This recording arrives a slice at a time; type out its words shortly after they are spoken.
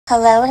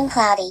Hello and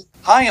Cloudy.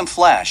 Hi, I'm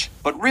Flash,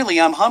 but really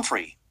I'm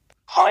Humphrey.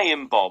 Hi,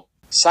 I'm Bob.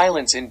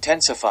 Silence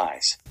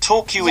intensifies.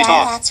 Talk you Yeah,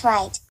 idiot. that's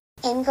right.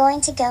 I'm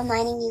going to go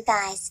mining, you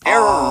guys.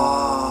 Error.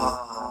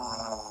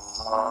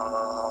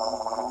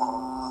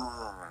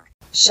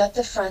 Shut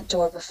the front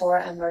door before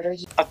I murder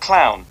you. A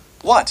clown.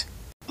 What?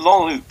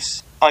 Lol,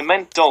 oops. I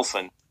meant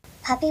dolphin.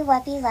 Puppy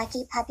wuppy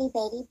lucky puppy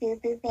baby boo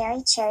boo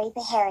berry cherry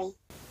beharry.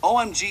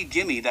 OMG,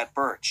 gimme that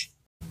birch.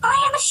 I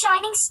am a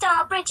shining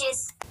star,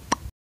 Bridges.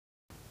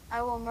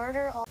 I will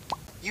murder all.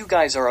 You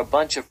guys are a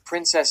bunch of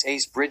Princess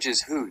Ace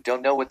Bridges who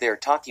don't know what they're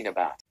talking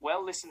about.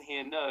 Well, listen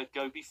here, nerd.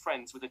 Go be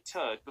friends with a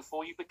turd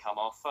before you become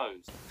our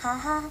foes.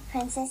 Haha,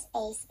 Princess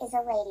Ace is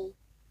a lady.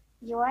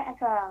 You're a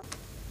girl.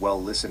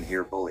 Well, listen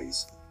here,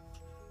 bullies.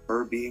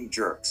 Being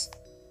jerks.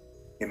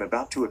 I'm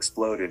about to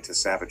explode into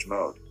savage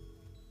mode.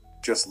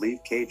 Just leave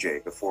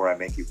KJ before I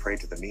make you pray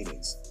to the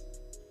meanies.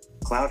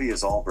 Cloudy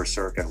is all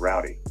berserk and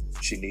rowdy.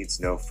 She needs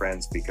no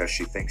friends because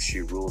she thinks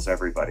she rules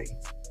everybody.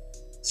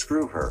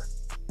 Screw her.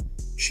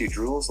 She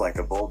drools like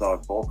a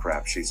bulldog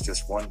bullcrap. She's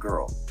just one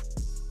girl.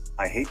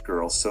 I hate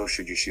girls, so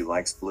should you. She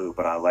likes blue,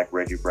 but I like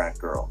red, you brat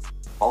girl.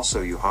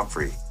 Also, you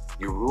Humphrey.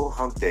 You rule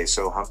hump day,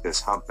 so hump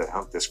that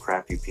hump this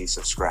crap, you piece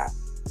of scrap.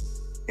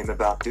 I'm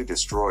about to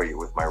destroy you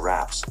with my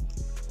raps.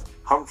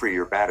 Humphrey,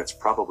 you're bad. It's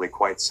probably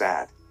quite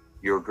sad.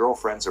 Your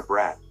girlfriend's a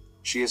brat.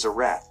 She is a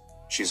rat.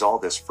 She's all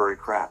this furry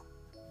crap.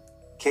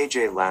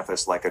 KJ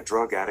laughs like a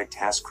drug addict,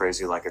 has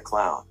crazy like a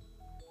clown.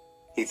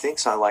 He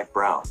thinks I like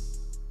brown.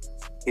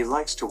 He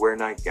likes to wear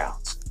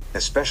nightgowns.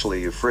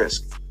 Especially you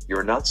Frisk.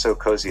 You're not so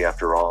cozy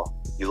after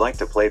all. You like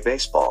to play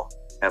baseball,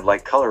 and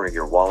like coloring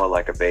your walla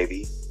like a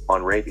baby,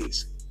 on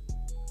rabies.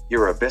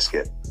 You're a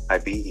biscuit, I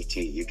bet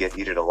you get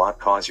eaten a lot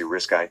cause you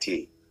risk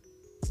it.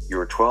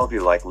 You're 12,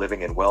 you like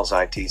living in Wells,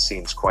 it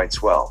seems quite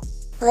swell.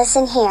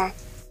 Listen here.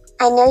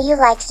 I know you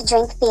like to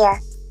drink beer.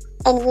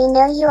 And we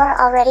know you are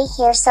already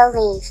here, so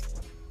leave.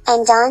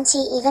 And don't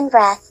even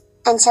breath,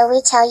 until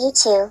we tell you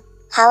to.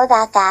 How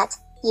about that,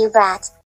 you brat?